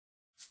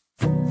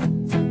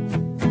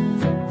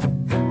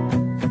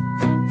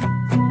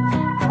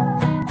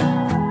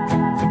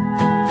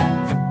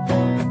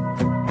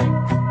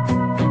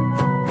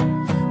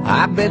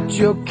I bet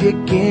you're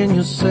kicking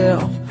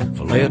yourself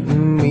for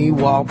letting me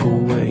walk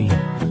away,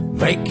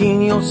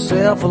 making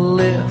yourself a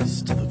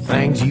list of the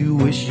things you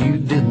wish you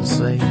didn't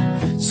say,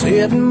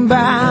 sitting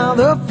by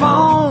the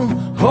phone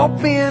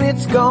hoping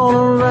it's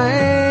gonna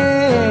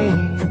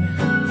rain.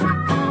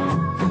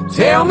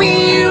 Tell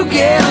me you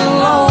get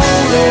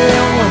lonely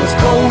when it's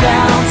cold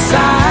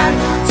outside.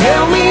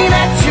 Tell me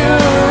that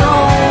you're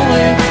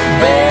only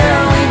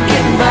barely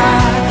getting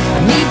by. I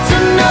need to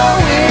know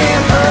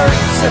it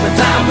hurts every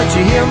time that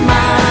you hear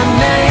my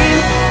name.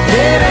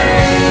 It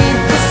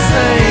ain't the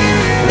same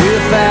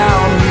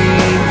without me,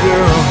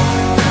 girl.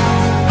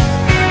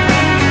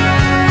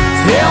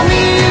 Tell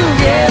me you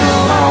get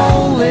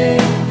lonely.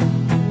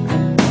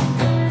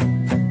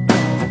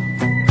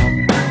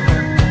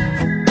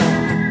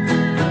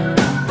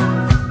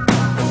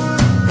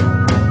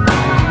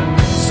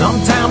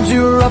 Sometimes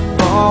you're up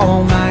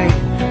all night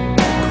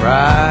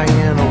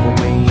crying over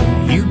me.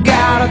 You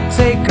gotta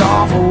take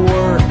off of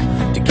work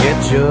to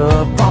catch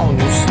up on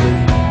your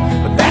sleep,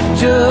 but that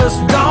just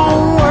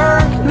don't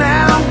work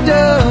now,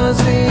 does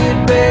it,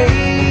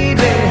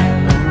 baby?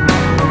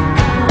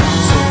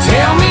 So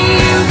tell me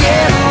you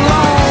get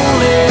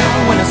lonely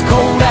when it's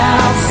cold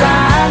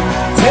outside.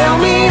 Tell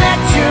me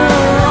that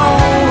you're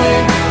only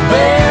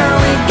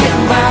barely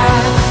getting by.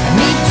 I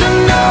need to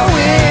know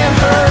it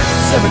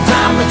hurts every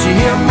time that you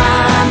hear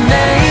my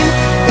name.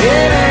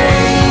 It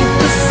ain't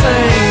the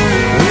same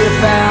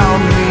without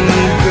me,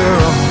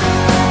 girl.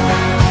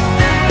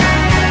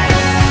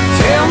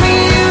 Tell me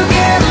you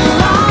get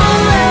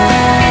lonely.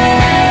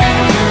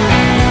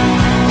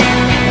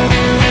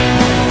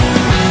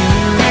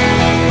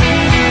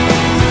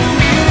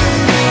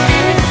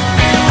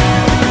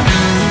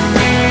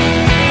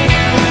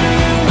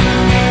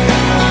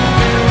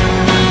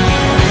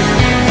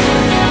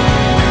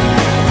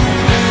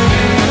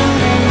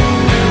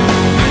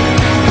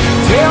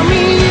 Tell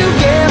me you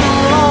get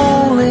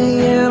lonely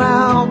and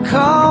I'll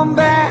come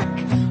back.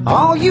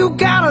 All you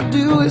gotta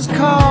do is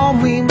call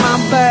me, my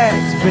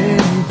bag's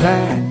been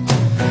packed.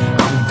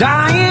 I'm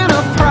dying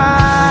of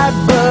pride,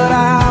 but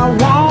I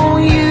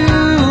want you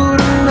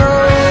to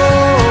know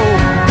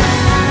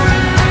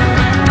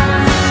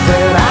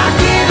that I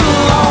get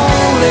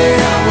lonely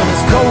when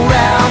it's cold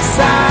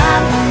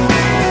outside.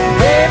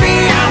 Baby,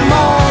 I'm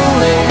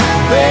only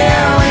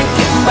barely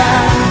getting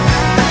by,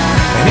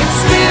 and it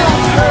still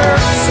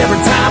hurts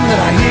every time that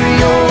I hear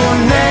your